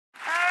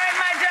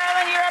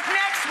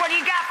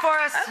for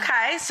us?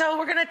 Okay, so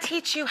we're gonna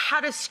teach you how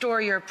to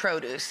store your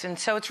produce. And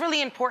so it's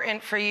really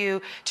important for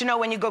you to know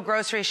when you go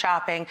grocery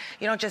shopping,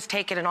 you don't just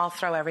take it and all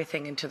throw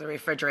everything into the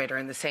refrigerator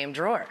in the same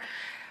drawer.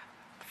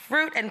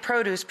 Fruit and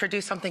produce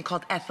produce something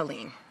called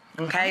ethylene.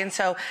 Okay, and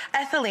so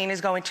ethylene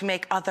is going to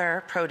make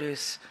other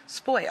produce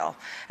spoil.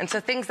 And so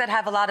things that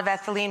have a lot of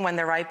ethylene when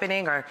they're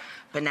ripening are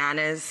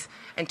bananas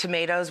and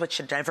tomatoes, which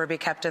should never be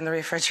kept in the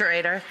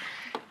refrigerator.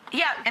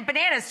 Yeah, and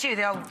bananas too,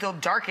 they'll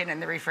darken in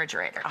the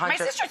refrigerator. My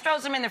sister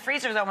throws them in the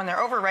freezer though when they're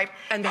overripe.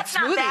 And that's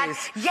smoothies. Not bad.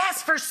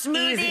 Yes, for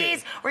smoothies.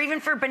 Easy. Or even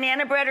for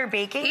banana bread or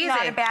baking. Easy.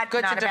 Not a bad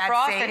Good not to a bad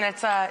defrost, save. and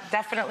it's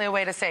definitely a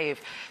way to save.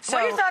 So,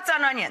 what are your thoughts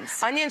on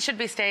onions? Onions should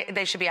be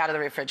they should be out of the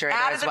refrigerator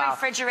out as of the well.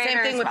 refrigerator Same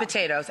thing as with well.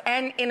 potatoes,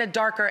 and in a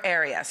darker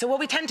area. So what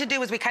we tend to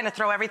do is we kind of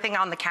throw everything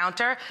on the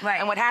counter. Right.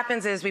 And what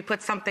happens is we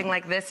put something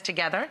like this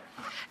together,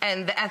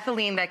 and the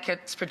ethylene that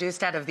gets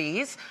produced out of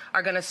these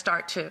are going to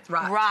start to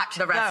rot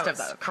the rest of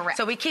them. Correct.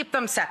 So we keep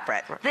them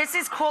separate. This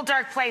is cool,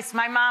 dark place.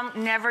 My mom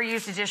never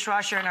used a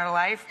dishwasher in her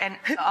life, and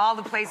all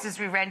the places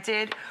we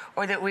rented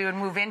or that we would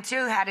move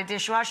into had a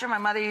dishwasher. My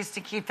mother used to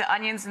keep the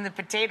onions and the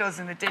potatoes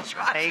in the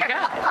dishwasher. There you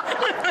go.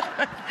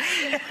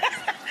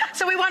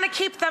 So we want to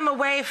keep them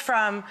away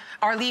from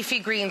our leafy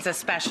greens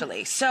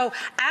especially. So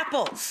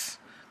apples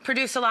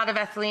produce a lot of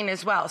ethylene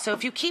as well. So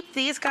if you keep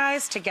these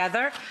guys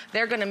together,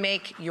 they're going to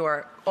make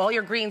all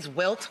your greens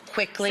wilt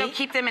quickly. So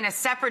keep them in a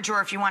separate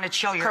drawer if you want to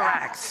chill your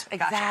apples.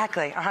 Correct.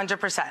 Exactly.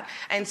 100%.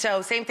 And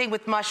so same thing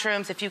with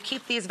mushrooms. If you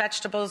keep these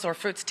vegetables or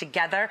fruits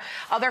together,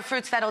 other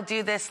fruits that'll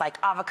do this, like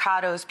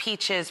avocados,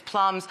 peaches,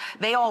 plums,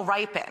 they all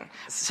ripen.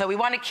 So we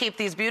want to keep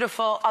these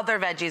beautiful other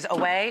veggies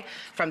away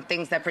from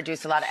things that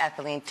produce a lot of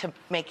ethylene to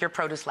make your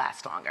produce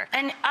last longer.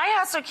 And I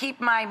also keep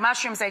my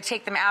mushrooms, I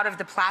take them out of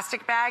the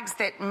plastic bags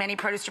that many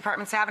produce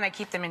departments have, and I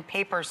keep them in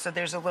paper so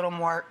there's a little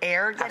more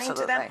air getting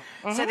to them,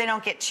 so they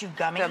don't get too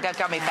gummy. They'll get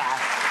gummy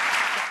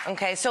fast.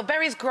 Okay, so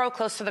berries grow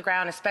close to the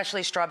ground,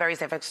 especially strawberries.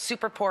 They have a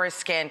super porous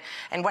skin,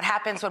 and what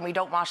happens when we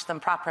don't wash them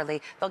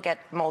properly, they'll get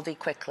moldy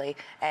quickly,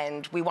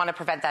 and we want to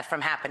prevent that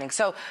from happening.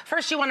 So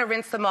first you want to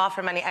rinse them off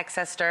from any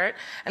excess dirt,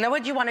 and then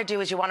what you want to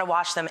do is you want to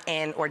wash them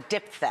in or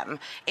dip them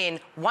in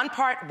 1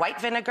 part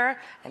white vinegar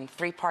and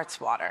 3 parts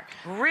water.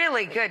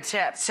 Really good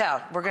tip. So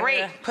we're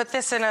going to put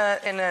this in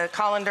a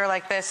colander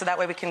like this so that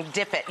way we can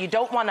dip it. You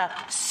don't want to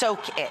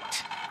soak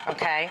it,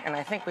 okay? And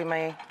I think we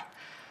may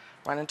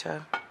run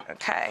into,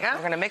 okay. We're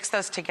going to mix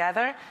those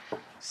together.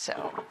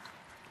 So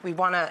we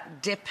want to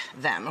dip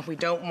them. We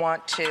don't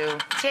want to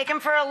take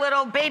them for a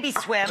little baby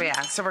swim. Yeah,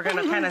 so we're going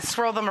to kind of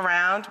swirl them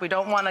around. We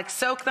don't want to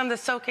soak them. The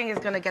soaking is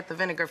going to get the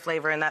vinegar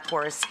flavor in that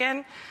porous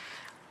skin.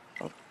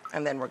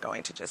 And then we're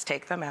going to just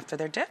take them after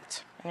they're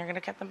dipped, and you're going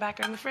to get them back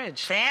in the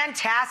fridge.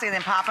 Fantastic.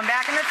 Then pop them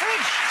back in the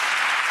fridge.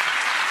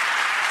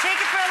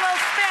 Take it for a little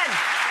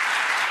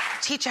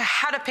spin. Teach you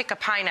how to pick a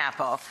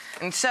pineapple.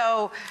 And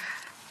so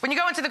when you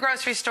go into the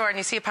grocery store and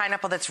you see a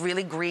pineapple that's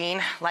really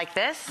green like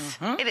this,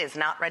 it is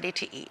not ready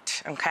to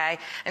eat, okay?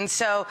 And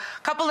so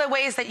a couple of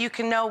ways that you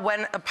can know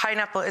when a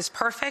pineapple is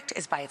perfect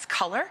is by its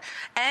color,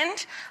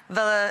 and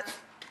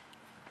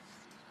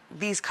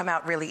these come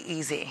out really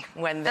easy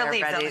when they're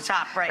ready. The leaves on the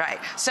top, right. Right.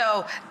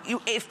 So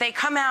if they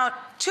come out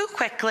too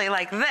quickly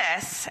like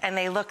this and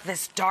they look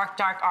this dark,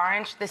 dark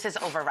orange, this is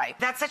overripe.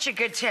 That's such a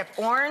good tip.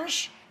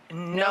 Orange,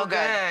 no good.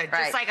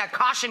 Right. Just like a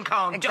caution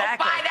cone. Exactly. Don't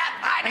buy that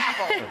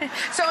pineapple.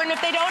 So, and if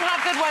they don't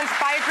have good ones,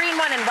 buy a green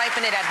one and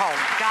ripen it at home.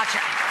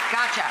 Gotcha.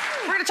 Gotcha.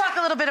 We're going to talk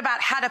a little bit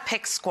about how to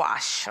pick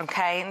squash,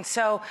 okay? And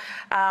so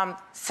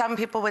some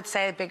people would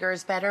say bigger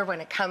is better when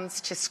it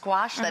comes to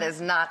squash. That is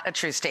not a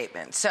true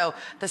statement. So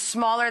the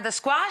smaller the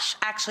squash,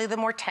 actually the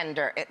more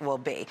tender it will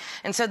be.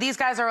 And so these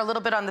guys are a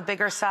little bit on the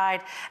bigger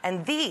side.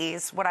 And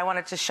these, what I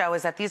wanted to show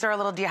is that these are a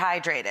little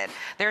dehydrated.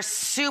 They're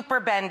super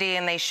bendy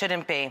and they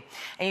shouldn't be.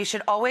 And you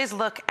should always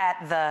look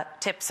at the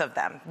tips of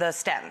them, the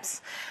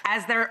stems.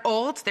 As they're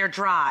old, they're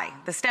dry.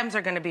 The stems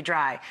are going to be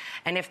dry.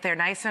 And if they're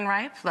nice and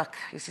ripe, look,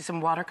 you see some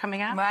water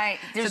coming out? Right.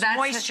 There's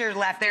moisture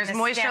left. There's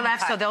moisture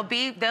left, so they'll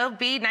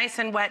be nice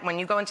and wet. When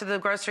you go into the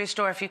grocery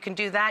store, if you can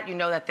do that, you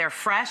know that they're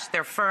fresh,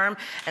 they're firm,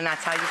 and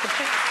that's how you can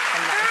pick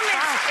them. Firm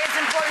is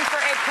important for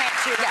eggplant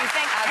too. Yes, You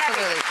think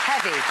absolutely.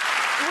 Heavy.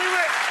 We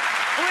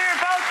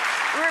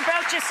were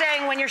both just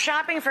saying when you're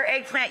shopping for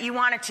eggplant, you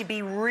want it to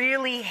be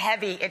really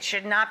heavy. It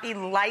should not be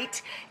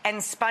light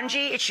and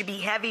spongy. It should be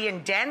heavy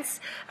and dense.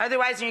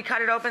 Otherwise, when you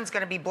cut it open, it's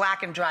going to be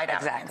black and dried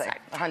out. Exactly.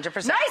 Inside.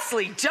 100%.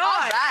 Nicely done.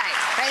 All right.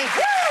 Thank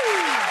you.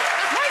 Woo!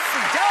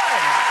 Nicely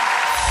done.